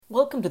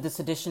Welcome to this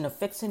edition of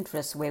Fixed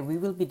Interest, where we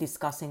will be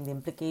discussing the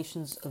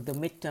implications of the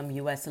midterm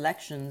U.S.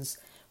 elections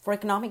for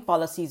economic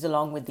policies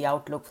along with the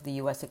outlook for the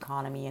U.S.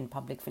 economy and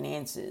public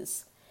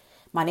finances.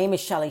 My name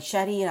is Shalini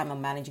Shetty, and I'm a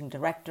Managing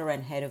Director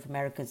and Head of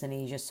Americas and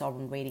Asia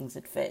Sovereign Ratings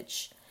at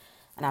Fitch.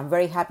 And I'm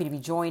very happy to be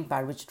joined by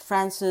Richard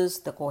Francis,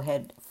 the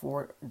co-head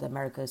for the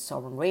Americas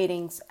Sovereign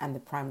Ratings and the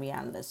primary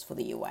analyst for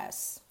the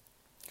U.S.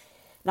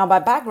 Now, by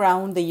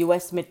background, the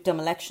U.S. midterm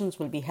elections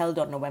will be held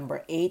on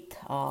November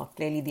 8th.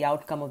 Clearly, the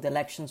outcome of the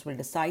elections will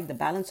decide the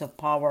balance of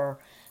power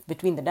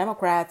between the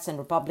Democrats and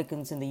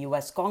Republicans in the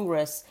U.S.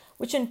 Congress,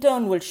 which in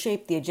turn will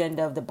shape the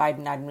agenda of the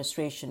Biden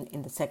administration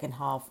in the second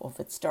half of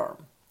its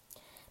term.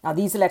 Now,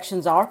 these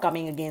elections are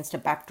coming against a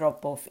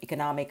backdrop of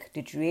economic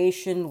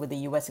deterioration, with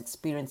the U.S.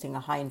 experiencing a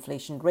high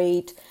inflation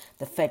rate,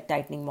 the Fed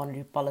tightening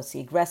monetary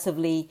policy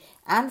aggressively,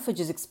 and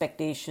Fitch's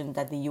expectation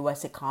that the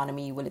U.S.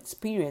 economy will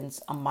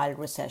experience a mild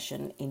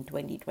recession in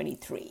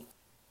 2023.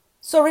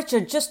 So,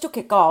 Richard, just to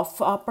kick off,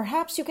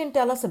 perhaps you can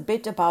tell us a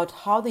bit about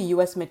how the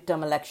U.S.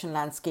 midterm election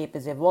landscape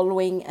is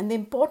evolving and the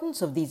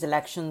importance of these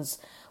elections,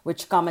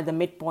 which come at the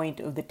midpoint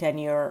of the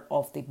tenure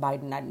of the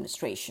Biden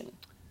administration.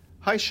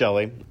 Hi,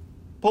 Shelley.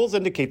 Polls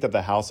indicate that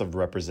the House of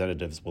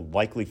Representatives will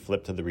likely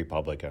flip to the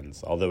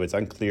Republicans, although it's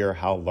unclear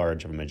how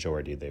large of a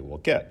majority they will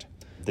get.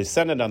 The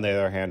Senate, on the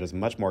other hand, is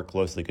much more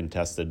closely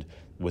contested,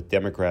 with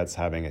Democrats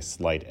having a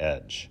slight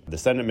edge. The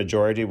Senate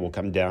majority will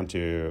come down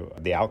to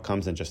the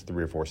outcomes in just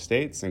 3 or 4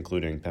 states,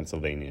 including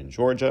Pennsylvania and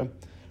Georgia.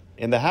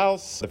 In the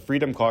House, the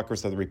Freedom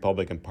Caucus of the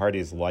Republican Party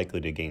is likely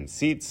to gain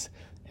seats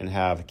and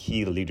have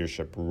key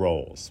leadership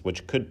roles,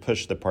 which could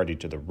push the party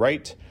to the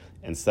right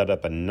and set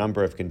up a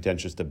number of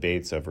contentious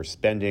debates over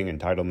spending,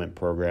 entitlement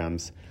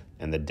programs,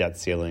 and the debt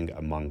ceiling,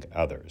 among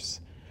others.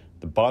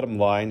 The bottom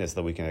line is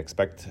that we can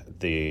expect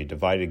the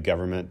divided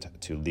government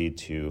to lead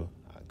to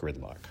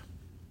gridlock.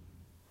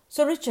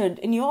 So, Richard,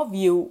 in your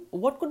view,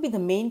 what could be the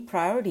main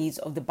priorities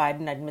of the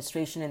Biden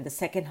administration in the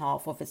second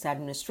half of its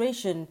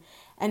administration,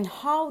 and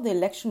how the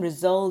election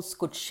results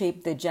could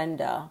shape the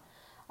agenda?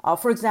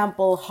 For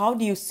example, how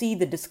do you see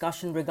the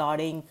discussion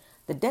regarding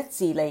the debt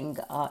ceiling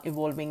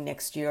evolving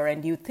next year,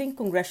 and do you think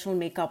congressional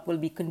makeup will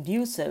be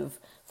conducive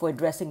for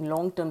addressing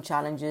long-term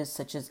challenges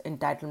such as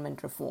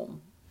entitlement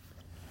reform?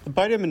 The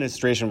Biden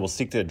administration will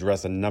seek to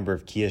address a number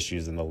of key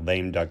issues in the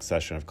lame duck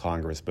session of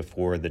Congress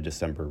before the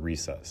December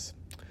recess.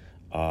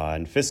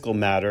 In fiscal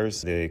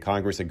matters, the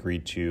Congress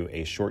agreed to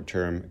a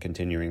short-term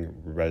continuing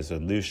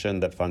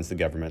resolution that funds the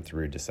government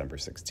through December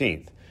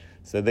 16th.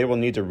 So they will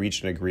need to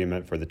reach an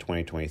agreement for the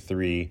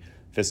 2023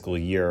 fiscal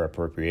year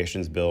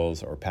appropriations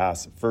bills or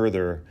pass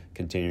further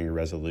continuing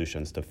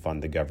resolutions to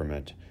fund the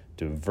government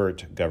to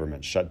avert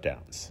government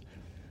shutdowns.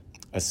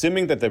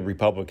 Assuming that the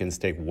Republicans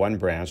take one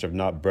branch, if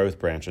not both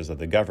branches of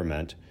the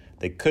government,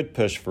 they could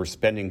push for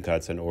spending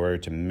cuts in order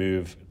to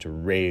move to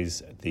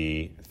raise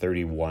the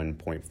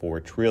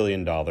 $31.4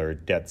 trillion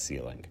debt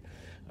ceiling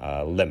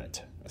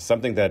limit,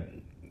 something that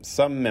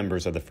some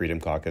members of the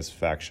Freedom Caucus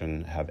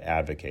faction have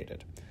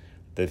advocated.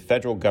 The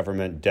federal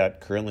government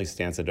debt currently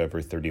stands at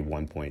over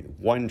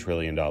 $31.1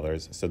 trillion,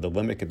 so the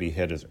limit could be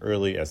hit as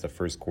early as the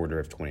first quarter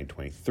of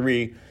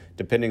 2023,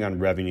 depending on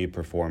revenue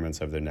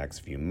performance over the next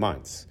few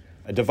months.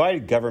 A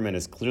divided government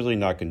is clearly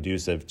not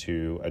conducive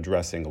to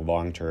addressing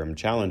long-term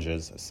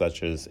challenges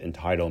such as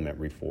entitlement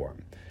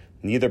reform.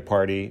 Neither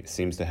party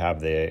seems to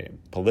have the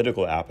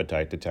political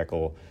appetite to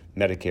tackle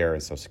Medicare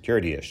and Social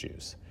Security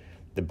issues.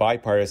 The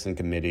Bipartisan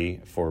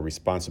Committee for a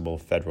Responsible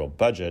Federal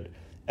Budget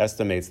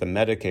estimates that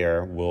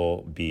Medicare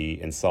will be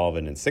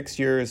insolvent in 6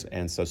 years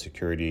and Social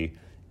Security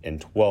in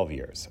 12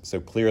 years. So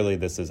clearly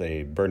this is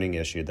a burning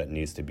issue that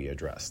needs to be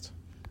addressed.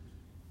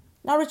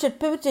 Now, Richard,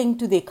 pivoting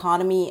to the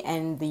economy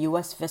and the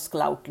U.S.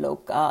 fiscal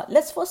outlook,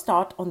 let's first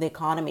start on the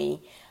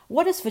economy.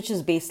 What is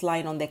Fitch's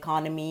baseline on the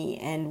economy,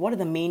 and what are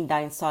the main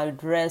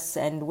downside risks,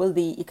 and will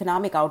the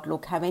economic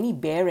outlook have any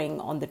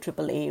bearing on the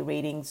AAA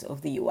ratings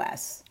of the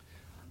U.S.?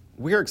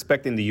 We are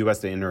expecting the U.S.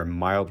 to enter a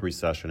mild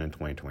recession in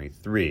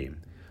 2023.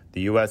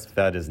 The U.S.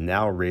 Fed is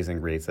now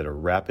raising rates at a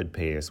rapid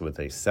pace, with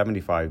a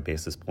 75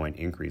 basis point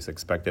increase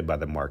expected by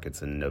the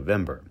markets in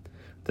November.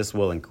 This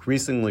will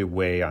increasingly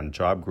weigh on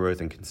job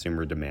growth and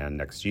consumer demand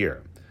next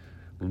year.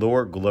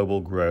 Lower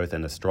global growth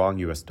and a strong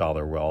U.S.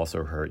 dollar will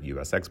also hurt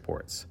U.S.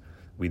 exports.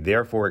 We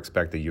therefore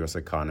expect the U.S.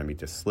 economy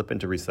to slip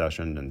into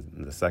recession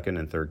in the second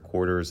and third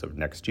quarters of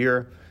next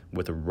year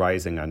with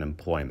rising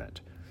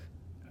unemployment.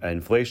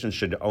 Inflation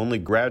should only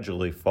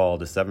gradually fall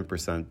to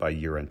 7% by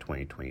year-end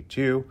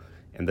 2022,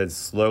 and then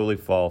slowly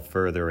fall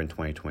further in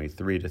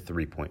 2023 to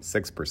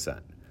 3.6%.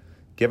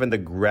 Given the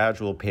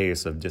gradual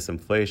pace of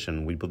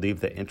disinflation, we believe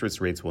that interest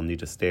rates will need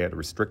to stay at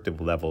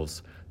restrictive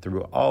levels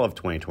through all of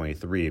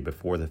 2023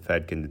 before the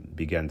Fed can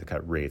begin to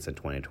cut rates in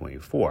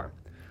 2024.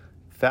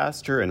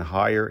 Faster and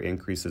higher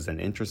increases in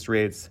interest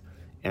rates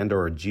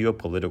and/or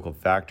geopolitical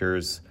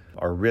factors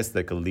are risks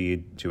that could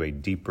lead to a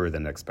deeper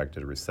than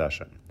expected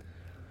recession.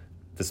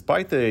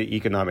 Despite the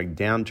economic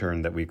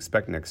downturn that we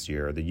expect next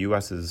year, the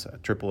U.S.'s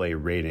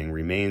AAA rating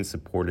remains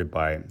supported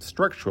by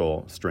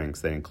structural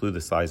strengths that include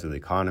the size of the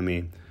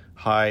economy,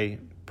 high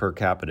per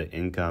capita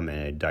income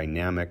and a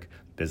dynamic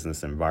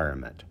business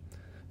environment.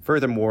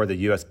 Furthermore, the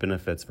U.S.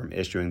 benefits from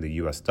issuing the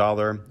U.S.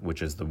 dollar,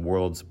 which is the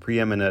world's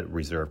preeminent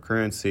reserve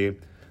currency,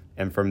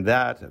 and from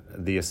that,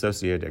 the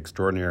associated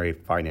extraordinary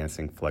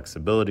financing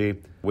flexibility,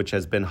 which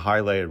has been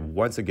highlighted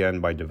once again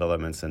by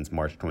developments since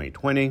March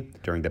 2020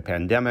 during the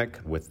pandemic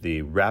with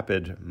the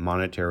rapid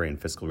monetary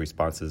and fiscal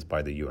responses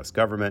by the U.S.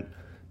 government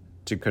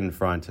to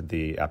confront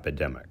the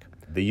epidemic.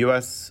 The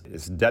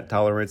U.S.'s debt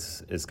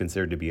tolerance is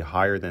considered to be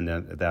higher than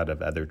that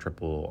of other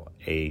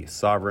AAA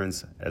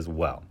sovereigns as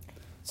well.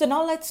 So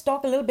now let's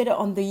talk a little bit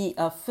on the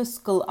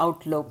fiscal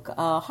outlook.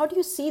 How do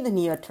you see the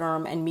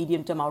near-term and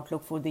medium-term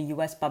outlook for the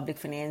U.S. public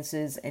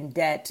finances and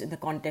debt in the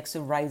context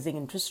of rising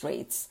interest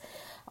rates?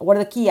 What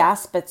are the key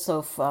aspects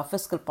of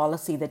fiscal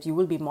policy that you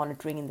will be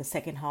monitoring in the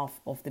second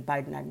half of the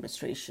Biden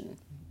administration?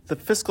 The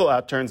fiscal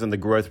outturns and the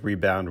growth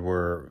rebound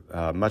were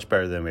much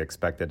better than we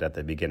expected at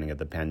the beginning of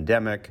the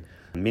pandemic,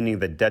 meaning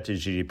that debt to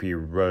GDP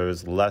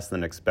rose less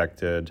than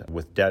expected,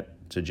 with debt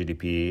to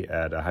GDP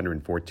at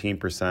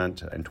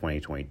 114% in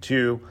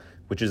 2022,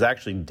 which is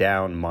actually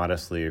down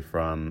modestly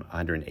from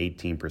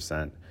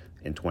 118%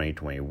 in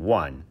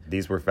 2021.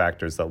 These were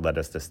factors that led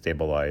us to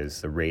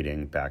stabilize the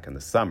rating back in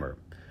the summer.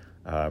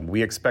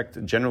 We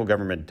expect general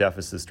government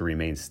deficits to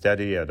remain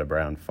steady at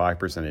around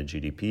 5% of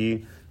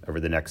GDP over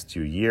the next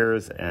 2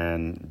 years,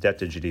 and debt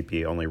to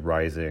GDP only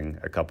rising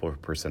a couple of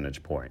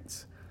percentage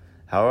points.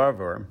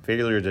 However,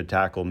 failure to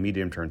tackle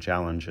medium-term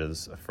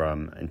challenges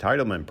from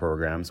entitlement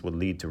programs would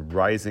lead to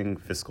rising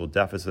fiscal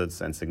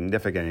deficits and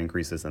significant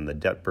increases in the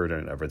debt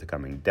burden over the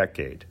coming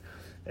decade.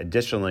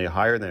 Additionally,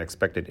 higher than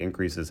expected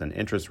increases in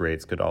interest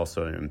rates could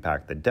also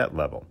impact the debt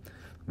level.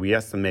 We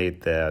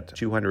estimate that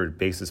 200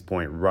 basis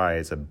point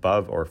rise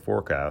above our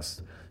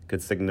forecast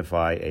could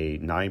signify a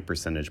 9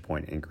 percentage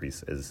point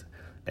increase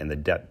in the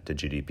debt to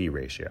GDP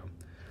ratio.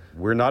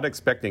 We're not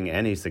expecting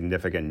any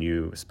significant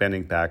new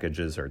spending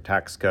packages or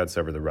tax cuts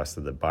over the rest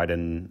of the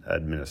Biden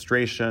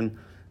administration,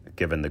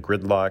 given the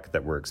gridlock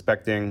that we're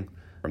expecting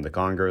from the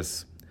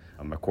Congress.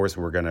 Of course,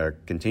 we're going to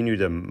continue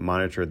to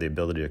monitor the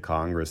ability of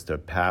Congress to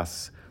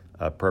pass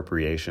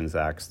appropriations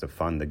acts to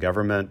fund the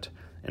government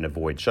and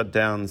avoid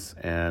shutdowns,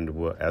 and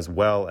as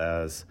well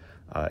as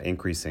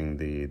increasing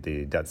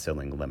the debt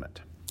ceiling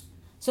limit.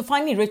 So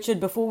finally, Richard,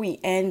 before we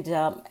end,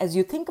 as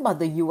you think about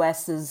the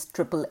U.S.'s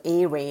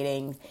AAA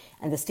rating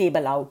and the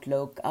stable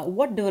outlook,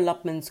 what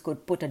developments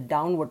could put a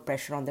downward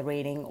pressure on the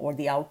rating or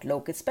the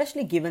outlook,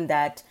 especially given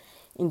that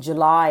in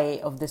July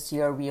of this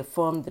year, we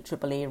affirmed the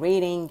AAA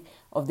rating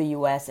of the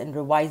U.S. and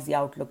revised the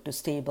outlook to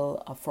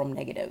stable from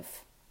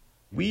negative?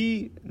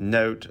 We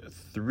note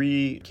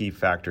 3 key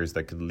factors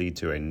that could lead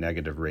to a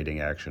negative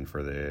rating action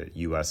for the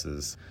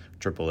U.S.'s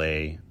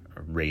AAA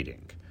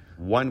rating.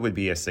 One would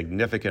be a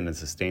significant and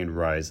sustained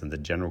rise in the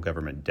general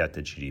government debt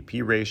to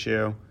GDP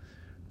ratio.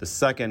 The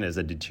second is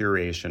a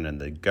deterioration in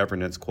the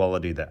governance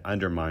quality that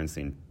undermines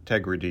the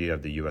integrity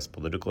of the U.S.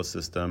 political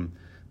system,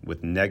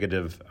 with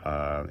negative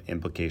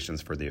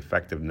implications for the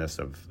effectiveness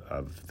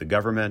of the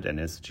government and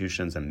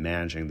institutions in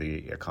managing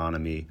the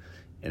economy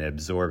and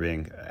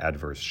absorbing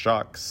adverse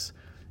shocks.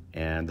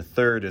 And the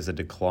third is a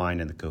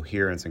decline in the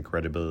coherence and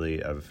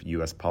credibility of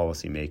U.S.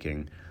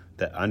 policymaking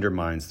that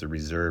undermines the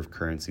reserve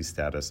currency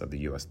status of the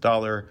U.S.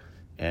 dollar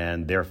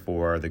and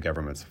therefore the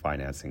government's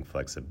financing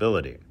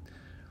flexibility.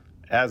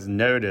 As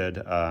noted,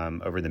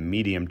 over the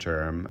medium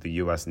term, the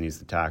U.S. needs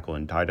to tackle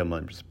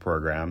entitlement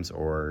programs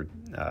or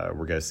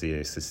we're going to see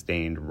a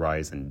sustained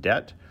rise in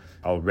debt.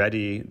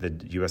 Already, the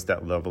U.S.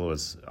 debt level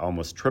is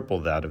almost triple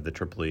that of the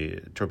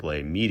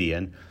AAA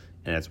median,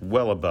 and it's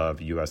well above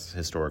U.S.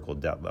 historical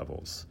debt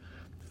levels.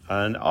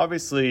 And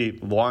obviously,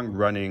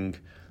 long-running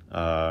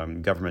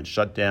government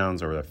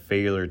shutdowns or a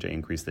failure to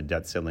increase the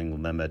debt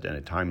ceiling limit in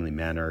a timely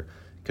manner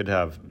could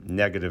have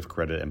negative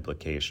credit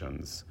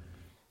implications.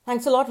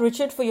 Thanks a lot,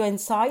 Richard, for your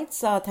insights.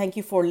 Thank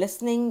you for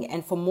listening.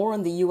 And for more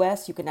on the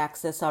U.S., you can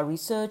access our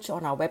research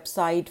on our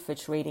website,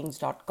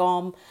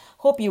 fitchratings.com.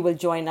 Hope you will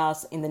join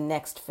us in the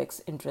next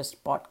Fixed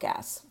Interest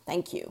podcast.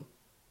 Thank you.